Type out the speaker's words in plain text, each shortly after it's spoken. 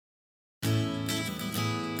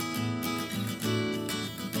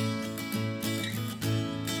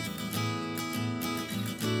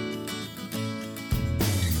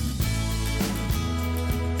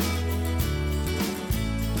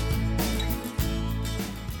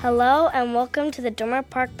Hello and welcome to the Dormick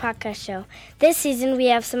Park podcast show. This season we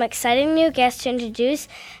have some exciting new guests to introduce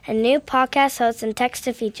and new podcast hosts and text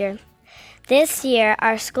to feature. This year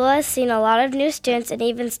our school has seen a lot of new students and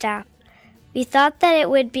even staff. We thought that it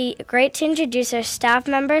would be great to introduce our staff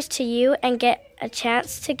members to you and get a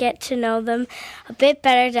chance to get to know them a bit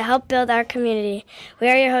better to help build our community. We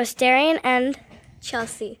are your hosts, Daryan and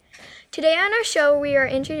Chelsey. Today on our show, we are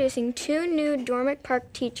introducing two new Dormick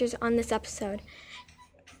Park teachers on this episode.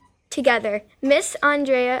 Together, Miss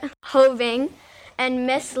Andrea Hoeving and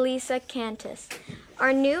Miss Lisa Kantis,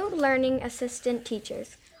 our new learning assistant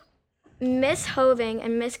teachers. Miss Hoeving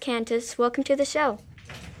and Miss Kantis, welcome to the show.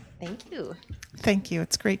 Thank you. Thank you.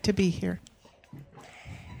 It's great to be here.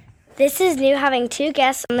 This is new having two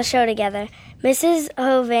guests on the show together. Mrs.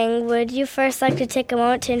 Hoeving, would you first like to take a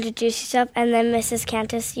moment to introduce yourself, and then Mrs.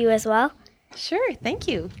 Kantis, you as well? Sure, thank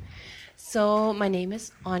you. So my name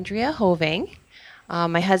is Andrea Hoeving.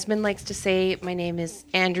 My husband likes to say my name is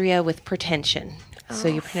Andrea with pretension, so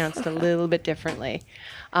you pronounce it a little bit differently.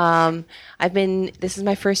 This is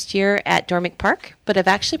my first year at Dormick Park, but I've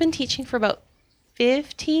actually been teaching for about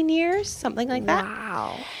 15 years, something like that.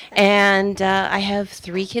 Wow. And I have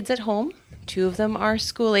 3 kids at home. 2 of them are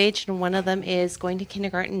school age, and one of them is going to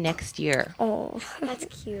kindergarten next year. Oh, That's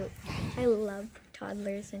cute. I love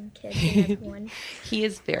toddlers and kids and everyone. He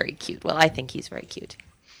is very cute. Well, I think he's very cute.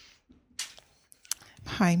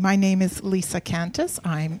 Hi, my name is Lisa Kantis.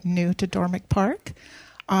 I'm new to Dormick Park.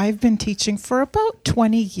 I've been teaching for about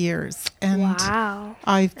 20 years. And wow.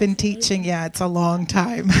 I've been teaching, it's a long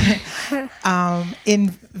time, in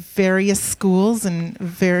various schools and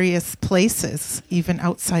various places, even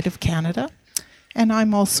outside of Canada. And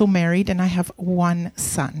I'm also married, and I have 1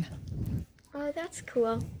 son. Oh, that's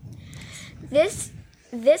cool. This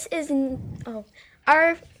is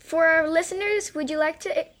for our listeners.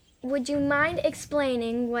 Would you mind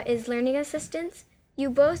explaining what is learning assistance?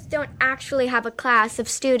 You both don't actually have a class of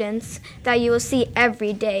students that you will see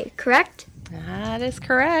every day, correct? That is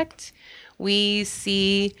correct. We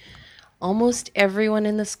see almost everyone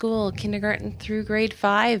in the school, kindergarten through grade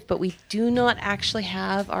 5, but we do not actually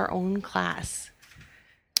have our own class.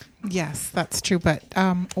 Yes, that's true. But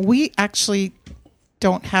we actually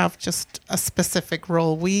don't have just a specific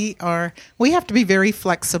role. We have to be very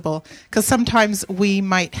flexible, because sometimes we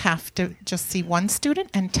might have to just see one student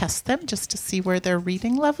and test them just to see where their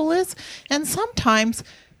reading level is. And sometimes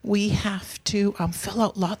we have to fill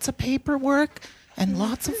out lots of paperwork and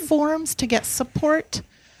lots of forms to get support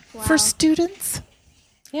for students.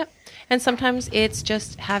 Yep. And sometimes it's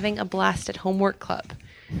just having a blast at homework club,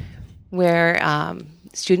 where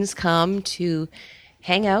students come to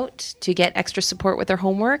hang out, to get extra support with their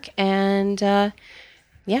homework, and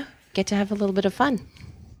get to have a little bit of fun.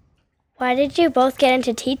 Why did you both get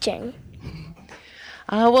into teaching?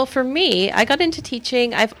 Well, for me, I got into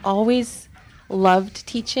teaching. I've always loved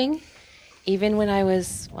teaching, even when I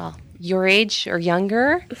was, your age or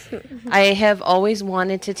younger. I have always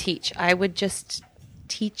wanted to teach. I would just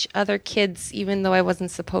teach other kids, even though I wasn't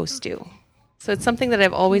supposed to. So it's something that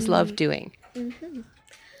I've always loved doing. Mm-hmm.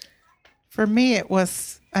 For me, it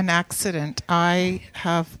was an accident. I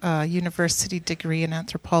have a university degree in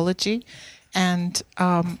anthropology, and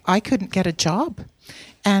I couldn't get a job.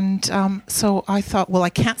 And so I thought, I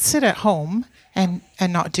can't sit at home and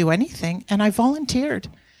not do anything. And I volunteered.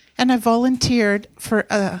 And I volunteered for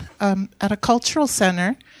at a cultural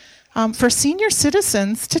center for senior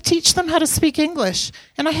citizens to teach them how to speak English.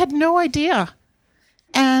 And I had no idea.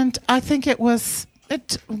 And I think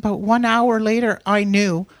about 1 hour later, I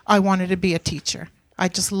knew I wanted to be a teacher. I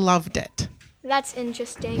just loved it. That's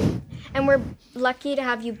interesting. And we're lucky to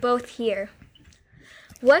have you both here.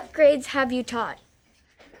 What grades have you taught?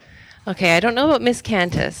 Okay, I don't know about Miss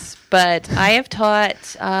Kantis, but I have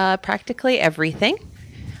taught practically everything.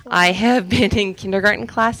 I have been in kindergarten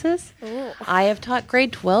classes. Ooh. I have taught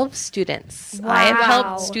grade 12 students. Wow. I have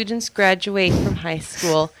helped students graduate from high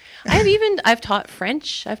school. I've taught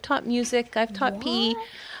French, I've taught music, I've taught PE.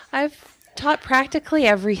 I've taught practically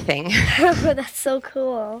everything. That's so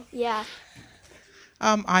cool. Yeah.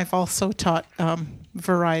 I've also taught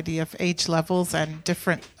variety of age levels and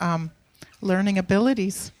different learning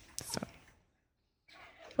abilities. So,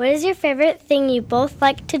 What is your favorite thing you both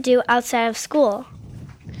like to do outside of school?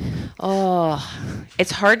 Oh,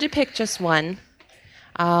 it's hard to pick just one.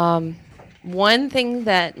 One thing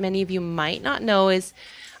that many of you might not know is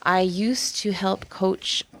I used to help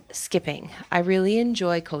coach skipping. I really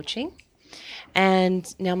enjoy coaching.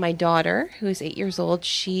 And now my daughter, who is 8 years old,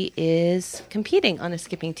 she is competing on a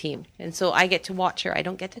skipping team. And so I get to watch her. I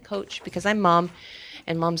don't get to coach because I'm mom.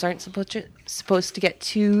 and moms aren't supposed to get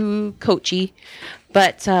too coachy.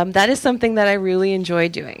 But that is something that I really enjoy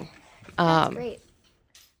doing. That's great.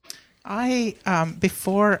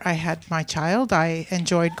 Before I had my child, I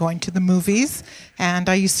enjoyed going to the movies, and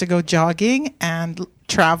I used to go jogging and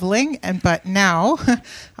traveling. But now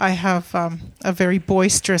I have a very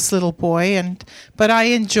boisterous little boy, but I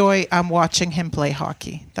enjoy watching him play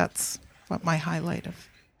hockey. That's what my highlight of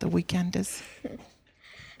the weekend is.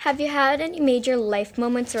 Have you had any major life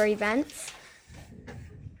moments or events?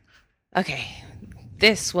 Okay,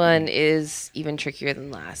 this one is even trickier than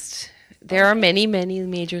last. There are many, many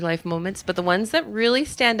major life moments, but the ones that really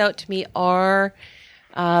stand out to me are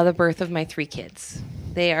the birth of my 3 kids.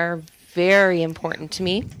 They are very important to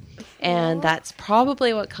me, and that's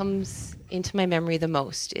probably what comes into my memory the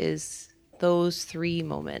most is those 3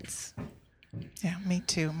 moments. Yeah, me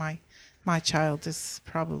too. My child is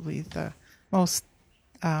probably the most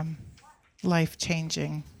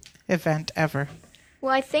life-changing event ever.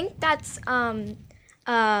 Well, I think that's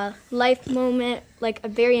a life moment, like a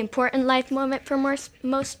very important life moment for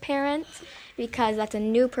most parents, because that's a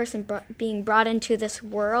new person being brought into this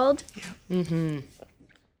world. Yeah. Mm-hmm.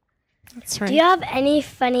 That's right. Do you have any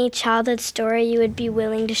funny childhood story you would be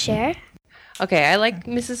willing to share? Okay, I like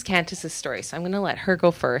Mrs. Kantis' story, so I'm going to let her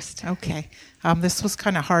go first. Okay. This was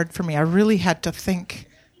kind of hard for me. I really had to think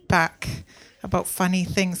back about funny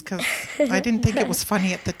things because I didn't think it was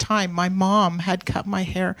funny at the time. My mom had cut my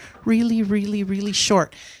hair really, really, really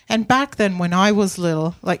short. And back then when I was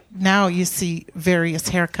little, like now you see various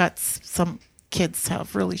haircuts. Some kids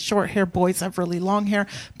have really short hair, boys have really long hair.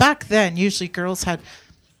 Back then, usually girls had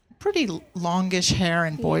pretty longish hair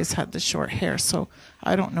and boys had the short hair. So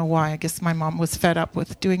I don't know why. I guess my mom was fed up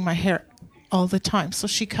with doing my hair all the time. So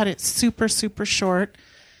she cut it super, super short.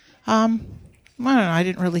 I don't know, I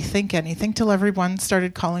didn't really think anything till everyone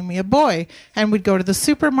started calling me a boy. And we'd go to the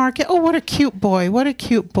supermarket. Oh, what a cute boy. What a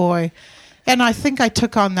cute boy. And I think I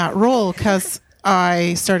took on that role because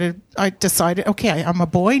I decided, okay, I'm a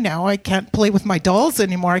boy now. I can't play with my dolls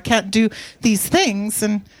anymore. I can't do these things.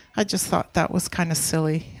 And I just thought that was kind of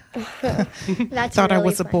silly. That's thought really I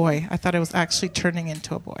was funny. a boy. I thought I was actually turning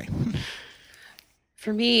into a boy.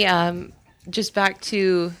 For me, just back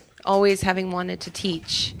to always having wanted to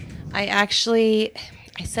teach, I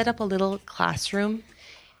set up a little classroom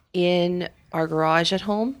in our garage at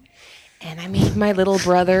home, and I made my little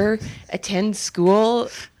brother attend school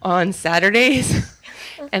on Saturdays,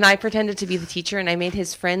 and I pretended to be the teacher, and I made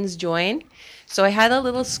his friends join. So I had a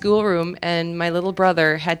little schoolroom, and my little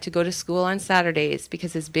brother had to go to school on Saturdays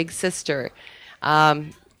because his big sister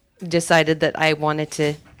decided that I wanted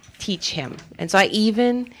to teach him. And so I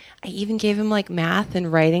even gave him like math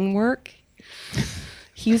and writing work.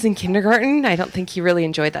 He was in kindergarten. I don't think he really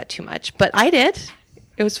enjoyed that too much, but I did.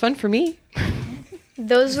 It was fun for me.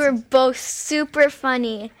 Those were both super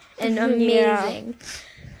funny and amazing. Yeah.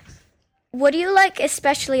 What do you like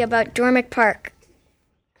especially about Dormick Park?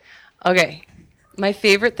 Okay. My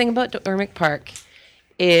favorite thing about Dormick Park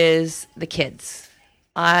is the kids.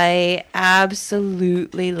 I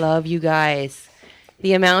absolutely love you guys.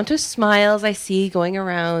 The amount of smiles I see going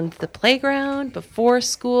around the playground, before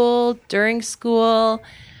school, during school,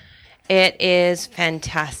 it is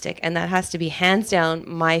fantastic. And that has to be hands down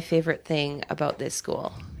my favorite thing about this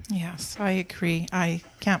school. Yes, I agree. I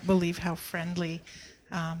can't believe how friendly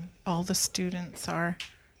all the students are.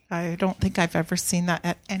 I don't think I've ever seen that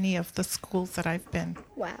at any of the schools that I've been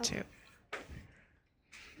to.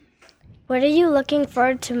 What are you looking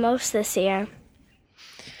forward to most this year?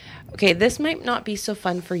 Okay, this might not be so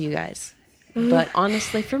fun for you guys, but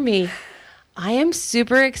honestly for me, I am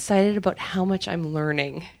super excited about how much I'm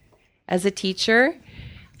learning. As a teacher,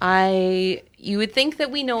 you would think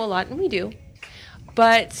that we know a lot, and we do,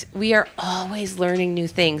 but we are always learning new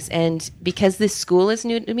things. And because this school is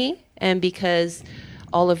new to me, and because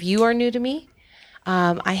all of you are new to me,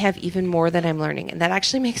 I have even more that I'm learning. And that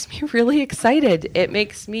actually makes me really excited. It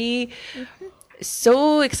makes me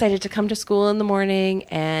so excited to come to school in the morning,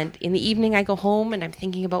 and in the evening I go home and I'm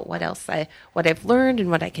thinking about what I've learned and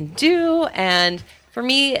what I can do. And for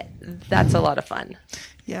me, that's a lot of fun.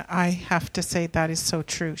 Yeah, I have to say that is so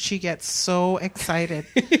true. She gets so excited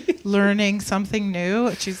learning something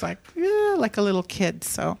new. She's like a little kid.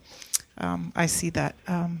 So I see that.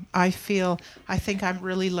 I think I'm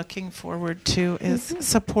really looking forward to is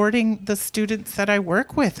supporting the students that I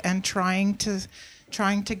work with and trying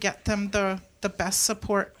to get them the best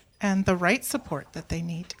support and the right support that they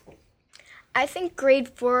need. I think grade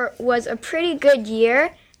 4 was a pretty good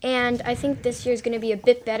year, and I think this year is going to be a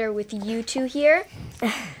bit better with you two here.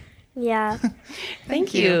 Yeah.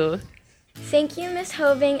 Thank you. Thank you, Miss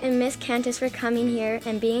Hoeving and Miss Kantis, for coming here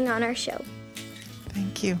and being on our show.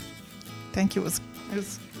 Thank you. Thank you. It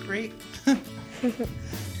was great.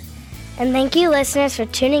 And thank you, listeners, for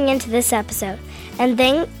tuning into this episode. And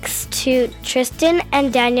thanks to Tristan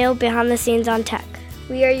and Daniel behind the scenes on tech.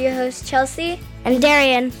 We are your hosts, Chelsey and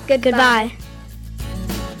Daryan. Goodbye. Goodbye.